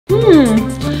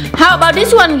How about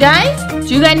this one, guys?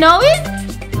 Do you guys know it?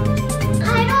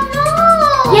 I don't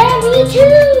know. Yeah, me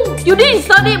too. You didn't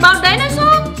study about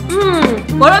dinosaurs?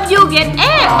 Both of you get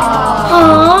F.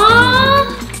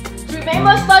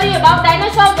 Remember study about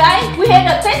dinosaurs, guys? We have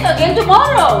a test again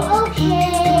tomorrow.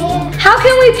 Okay. How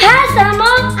can we pass,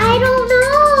 Emma? I don't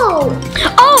know.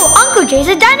 Oh, Uncle Jay's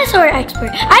a dinosaur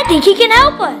expert. I think he can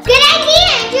help us. Good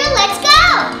idea, Andrew. Let's go.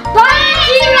 Bye,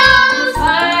 heroes.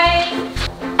 Bye.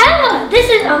 Emma, this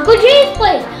is Uncle Jay's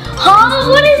place. Huh?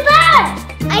 What is that?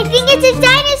 I think it's a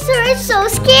dinosaur. It's so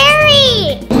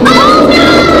scary. Oh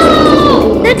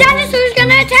no! The dinosaur's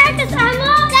gonna attack us,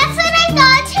 Emma. That's what I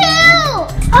thought too.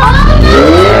 Oh no!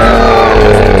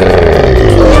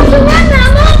 We have to run,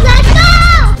 Emma. Let's go.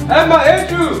 Emma,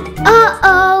 Andrew!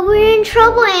 Uh-oh, we're in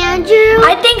trouble, Andrew.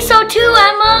 I think so too,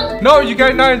 Emma. No, you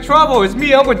guys not in trouble. It's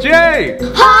me, Uncle Jay.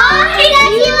 Huh? Is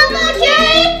that you, Uncle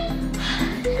Jay?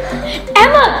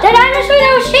 Emma, the dinosaur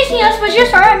that was chasing us was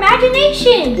just our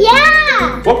imagination.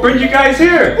 Yeah. What brings you guys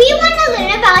here? We want to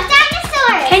learn about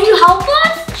dinosaurs. Can you help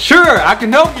us? Sure, I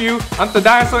can help you. I'm the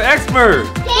dinosaur expert.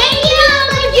 Thank you,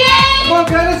 Uncle Jay. Come on,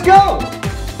 guys, let's go.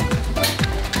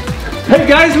 Hey,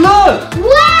 guys, look.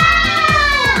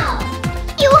 Wow!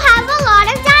 You have a lot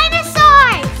of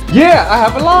dinosaurs. Yeah, I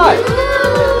have a lot.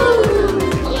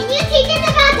 Can you teach us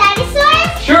about dinosaurs?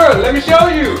 Sure, let me show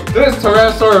you. This is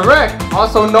Tyrannosaurus Rex,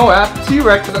 also known as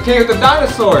T-Rex, the king of the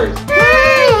dinosaurs.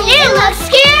 It looks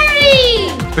scary.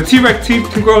 The T-Rex teeth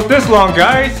can grow this long,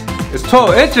 guys. It's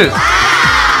 12 inches.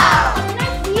 Wow! Can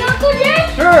I see, Uncle Jay?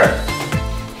 Sure.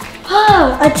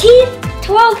 Oh, a teeth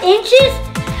 12 inches?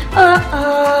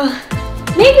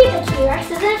 Maybe the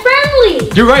T-Rex isn't friendly.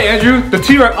 You're right, Andrew. The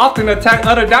T-Rex often attack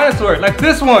other dinosaurs, like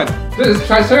this one. This is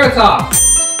Triceratops.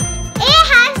 It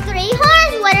has 3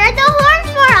 horns. What are the horns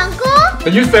for, Uncle?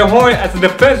 They use their horn as a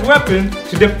defense weapon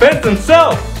to defend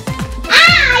themselves.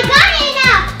 Ah, I got it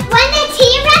now. When the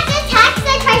T-Rex attacks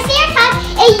the Triceratops,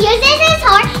 it uses its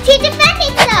horn to defend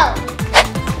itself.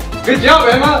 Good job,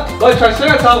 Emma. But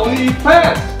Triceratops only eat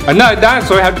plants. Another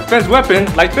dinosaur have defense weapon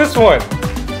like this one.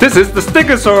 This is the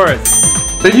Stegosaurus.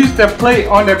 They use their plate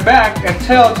on their back and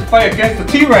tail to fight against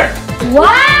the T-Rex.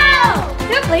 Wow!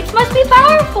 Their plates must be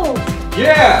powerful.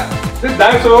 Yeah, this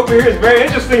dinosaur over here is very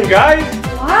interesting, guys.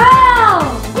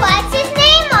 Wow! What's his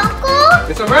name, Uncle?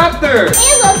 It's a raptor.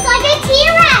 It looks like a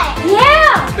T-Rex.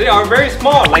 Yeah! They are very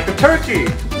small, like a turkey.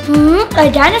 A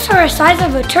dinosaur the size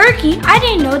of a turkey? I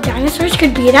didn't know dinosaurs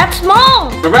could be that small.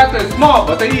 The raptor is small,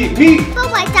 but they eat meat. But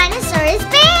what dinosaur is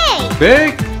big?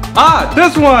 Big? Ah,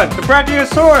 this one, the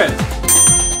Brachiosaurus.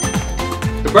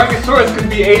 The Brachiosaurus can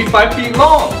be 85 feet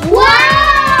long.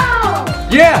 Wow!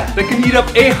 Yeah, they can eat up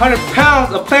 800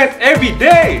 pounds of plants every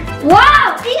day.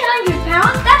 Wow! 800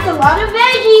 pounds? That's a lot of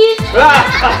veggies. Wow,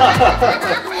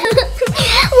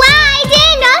 I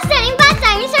didn't know studying about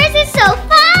dinosaurs is so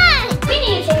fun. We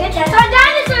need to take a test on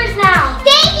dinosaurs now.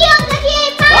 Thank you, Uncle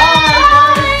Jay.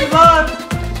 Bye, good luck.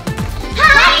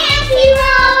 Hi, Auntie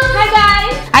Rose. Hi,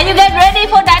 guys. Are you guys ready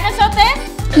for dinosaur test?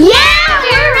 Yeah,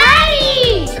 we're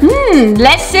ready.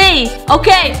 Let's see.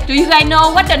 Okay, do you guys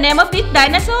know what the name of this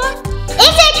dinosaur?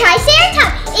 It's a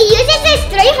Triceratops. It uses its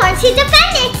 3 horns to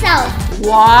defend itself.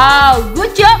 Wow,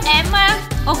 good job, Emma.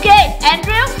 Okay,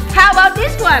 Andrew, how about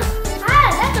this one? Ah,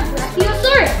 that's a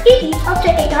Brachiosaurus. It eats up to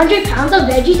 800 pounds of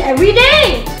veggies every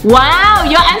day. Wow,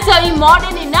 your answer is more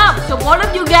than enough. So both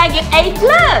of you guys get A+.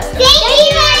 Thank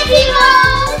you, Auntie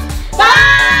Rose.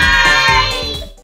 Bye.